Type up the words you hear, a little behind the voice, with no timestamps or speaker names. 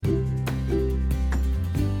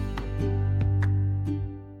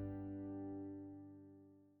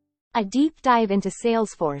A deep dive into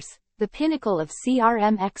Salesforce, the pinnacle of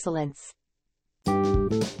CRM excellence.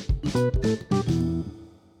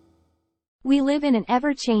 We live in an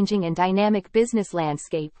ever-changing and dynamic business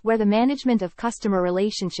landscape where the management of customer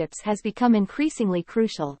relationships has become increasingly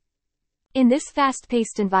crucial. In this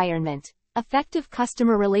fast-paced environment, effective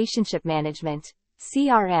customer relationship management,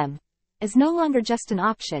 CRM, is no longer just an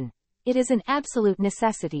option, it is an absolute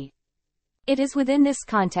necessity. It is within this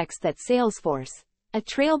context that Salesforce, a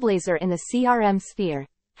trailblazer in the CRM sphere,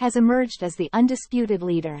 has emerged as the undisputed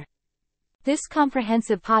leader. This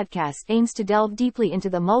comprehensive podcast aims to delve deeply into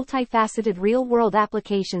the multifaceted real-world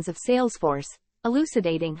applications of Salesforce,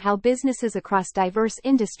 elucidating how businesses across diverse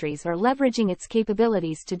industries are leveraging its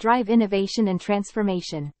capabilities to drive innovation and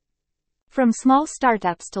transformation. From small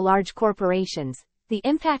startups to large corporations, the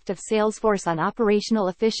impact of Salesforce on operational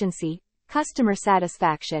efficiency, customer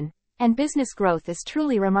satisfaction, and business growth is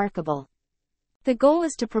truly remarkable. The goal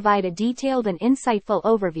is to provide a detailed and insightful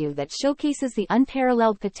overview that showcases the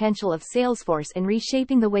unparalleled potential of Salesforce in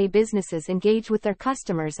reshaping the way businesses engage with their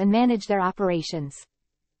customers and manage their operations.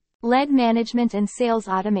 Lead management and sales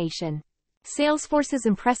automation. Salesforce's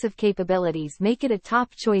impressive capabilities make it a top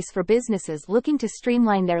choice for businesses looking to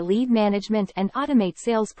streamline their lead management and automate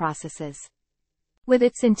sales processes. With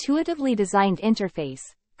its intuitively designed interface,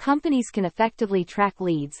 companies can effectively track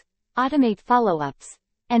leads, automate follow-ups,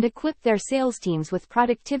 and equip their sales teams with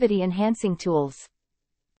productivity-enhancing tools.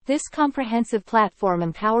 This comprehensive platform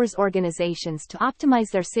empowers organizations to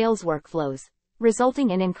optimize their sales workflows,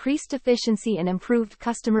 resulting in increased efficiency and improved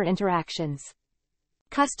customer interactions.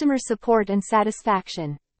 Customer support and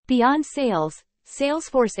satisfaction. Beyond sales,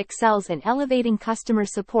 Salesforce excels in elevating customer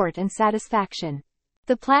support and satisfaction.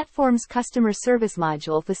 The platform's customer service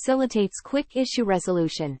module facilitates quick issue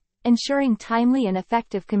resolution, ensuring timely and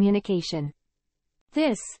effective communication.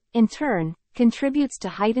 This, in turn, contributes to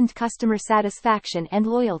heightened customer satisfaction and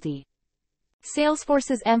loyalty.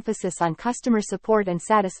 Salesforce's emphasis on customer support and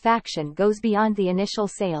satisfaction goes beyond the initial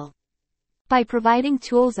sale. By providing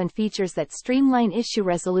tools and features that streamline issue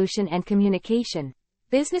resolution and communication,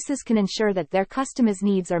 businesses can ensure that their customers'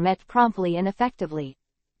 needs are met promptly and effectively.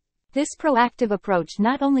 This proactive approach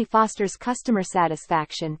not only fosters customer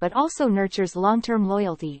satisfaction but also nurtures long-term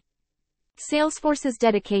loyalty. Salesforce's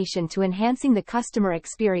dedication to enhancing the customer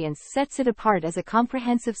experience sets it apart as a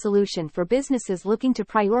comprehensive solution for businesses looking to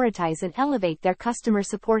prioritize and elevate their customer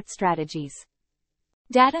support strategies.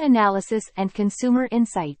 Data analysis and consumer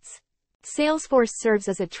insights. Salesforce serves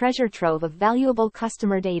as a treasure trove of valuable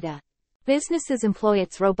customer data. Businesses employ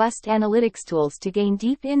its robust analytics tools to gain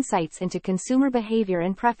deep insights into consumer behavior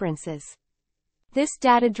and preferences. This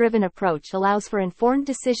data-driven approach allows for informed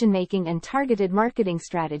decision-making and targeted marketing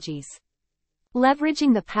strategies.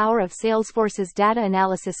 Leveraging the power of Salesforce's data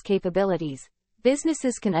analysis capabilities,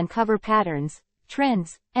 businesses can uncover patterns,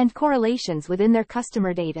 trends, and correlations within their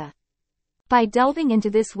customer data. By delving into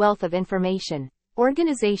this wealth of information,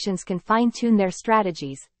 organizations can fine-tune their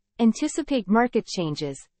strategies, anticipate market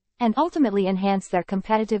changes, and ultimately enhance their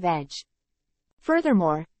competitive edge.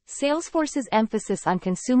 Furthermore, Salesforce's emphasis on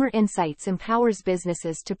consumer insights empowers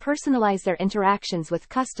businesses to personalize their interactions with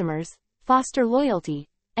customers, foster loyalty,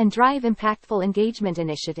 and drive impactful engagement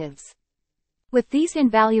initiatives. With these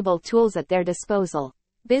invaluable tools at their disposal,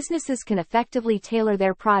 businesses can effectively tailor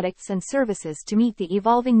their products and services to meet the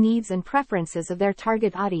evolving needs and preferences of their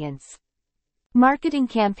target audience. Marketing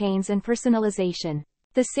campaigns and personalization.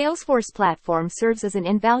 The Salesforce platform serves as an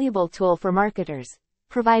invaluable tool for marketers,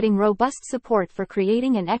 providing robust support for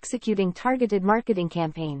creating and executing targeted marketing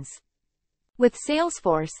campaigns. With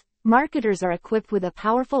Salesforce, marketers are equipped with a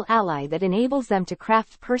powerful ally that enables them to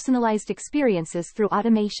craft personalized experiences through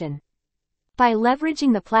automation. By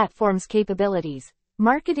leveraging the platform's capabilities,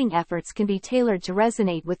 marketing efforts can be tailored to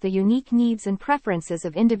resonate with the unique needs and preferences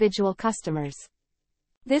of individual customers.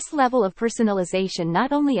 This level of personalization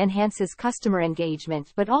not only enhances customer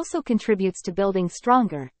engagement but also contributes to building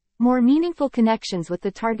stronger, more meaningful connections with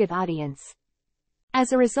the target audience.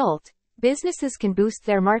 As a result, businesses can boost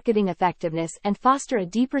their marketing effectiveness and foster a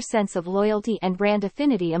deeper sense of loyalty and brand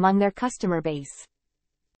affinity among their customer base.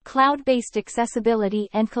 Cloud-based accessibility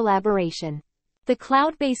and collaboration. The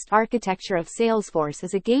cloud-based architecture of Salesforce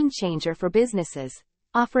is a game-changer for businesses,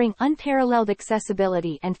 offering unparalleled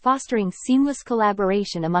accessibility and fostering seamless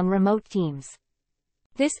collaboration among remote teams.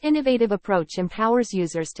 This innovative approach empowers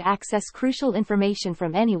users to access crucial information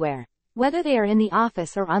from anywhere, whether they are in the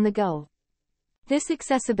office or on the go. This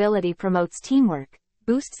accessibility promotes teamwork,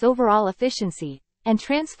 boosts overall efficiency, and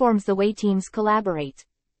transforms the way teams collaborate.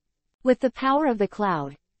 With the power of the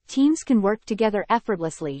cloud, teams can work together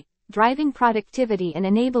effortlessly, driving productivity and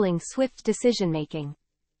enabling swift decision-making.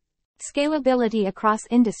 Scalability across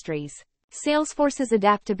industries. Salesforce's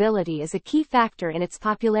adaptability is a key factor in its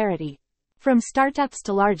popularity. From startups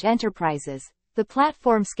to large enterprises, the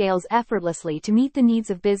platform scales effortlessly to meet the needs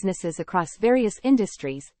of businesses across various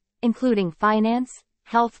industries, including finance,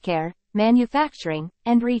 healthcare, manufacturing,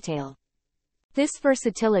 and retail. This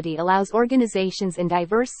versatility allows organizations in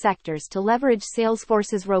diverse sectors to leverage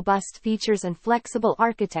Salesforce's robust features and flexible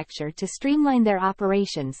architecture to streamline their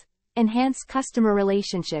operations, enhance customer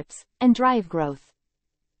relationships, and drive growth.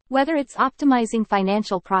 Whether it's optimizing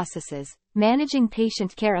financial processes, managing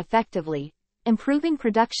patient care effectively, improving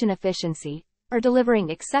production efficiency, or delivering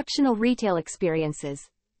exceptional retail experiences,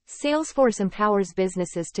 Salesforce empowers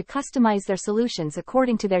businesses to customize their solutions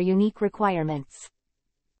according to their unique requirements.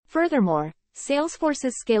 Furthermore,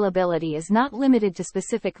 Salesforce's scalability is not limited to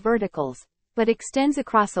specific verticals, but extends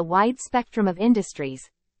across a wide spectrum of industries,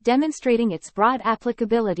 demonstrating its broad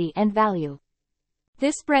applicability and value.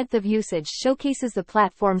 This breadth of usage showcases the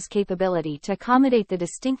platform's capability to accommodate the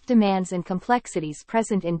distinct demands and complexities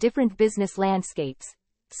present in different business landscapes,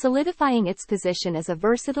 solidifying its position as a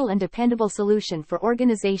versatile and dependable solution for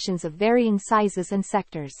organizations of varying sizes and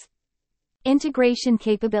sectors. Integration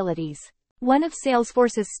capabilities. One of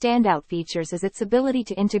Salesforce's standout features is its ability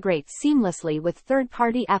to integrate seamlessly with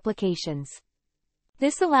third-party applications.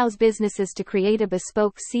 This allows businesses to create a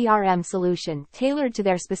bespoke CRM solution tailored to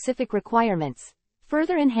their specific requirements,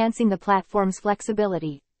 further enhancing the platform's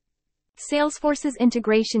flexibility. Salesforce's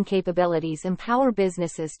integration capabilities empower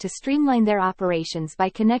businesses to streamline their operations by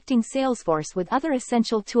connecting Salesforce with other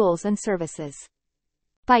essential tools and services.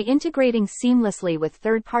 By integrating seamlessly with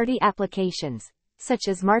third-party applications, such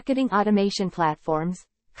as marketing automation platforms,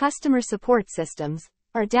 customer support systems,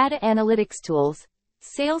 or data analytics tools,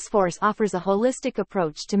 Salesforce offers a holistic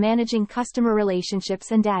approach to managing customer relationships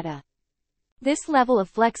and data. This level of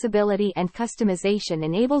flexibility and customization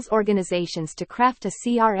enables organizations to craft a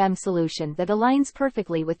CRM solution that aligns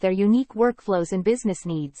perfectly with their unique workflows and business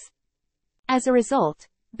needs. As a result,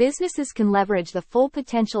 businesses can leverage the full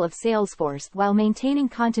potential of Salesforce while maintaining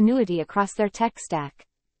continuity across their tech stack.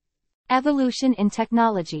 Evolution in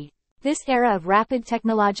technology. This era of rapid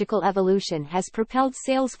technological evolution has propelled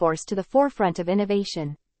Salesforce to the forefront of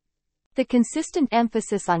innovation. The consistent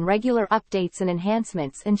emphasis on regular updates and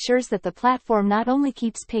enhancements ensures that the platform not only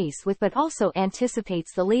keeps pace with but also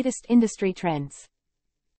anticipates the latest industry trends.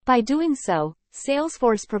 By doing so,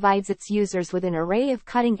 Salesforce provides its users with an array of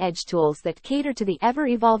cutting-edge tools that cater to the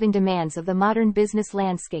ever-evolving demands of the modern business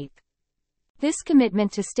landscape. This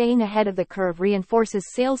commitment to staying ahead of the curve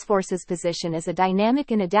reinforces Salesforce's position as a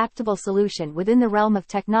dynamic and adaptable solution within the realm of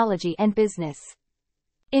technology and business.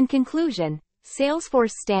 In conclusion,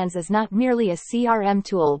 Salesforce stands as not merely a CRM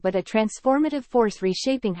tool but a transformative force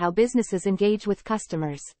reshaping how businesses engage with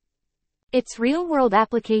customers. Its real-world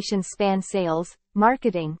applications span sales,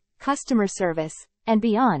 marketing, customer service, and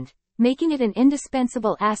beyond, making it an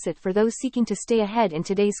indispensable asset for those seeking to stay ahead in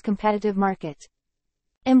today's competitive market.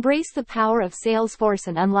 Embrace the power of Salesforce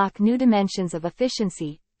and unlock new dimensions of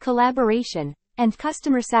efficiency, collaboration, and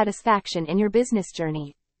customer satisfaction in your business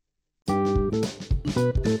journey.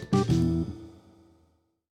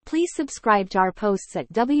 Please subscribe to our posts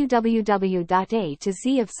at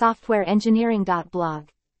www.a2zofsoftwareengineering.blog.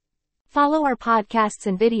 Follow our podcasts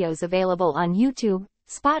and videos available on YouTube,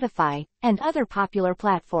 Spotify, and other popular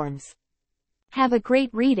platforms. Have a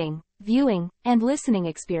great reading, viewing, and listening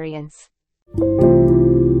experience.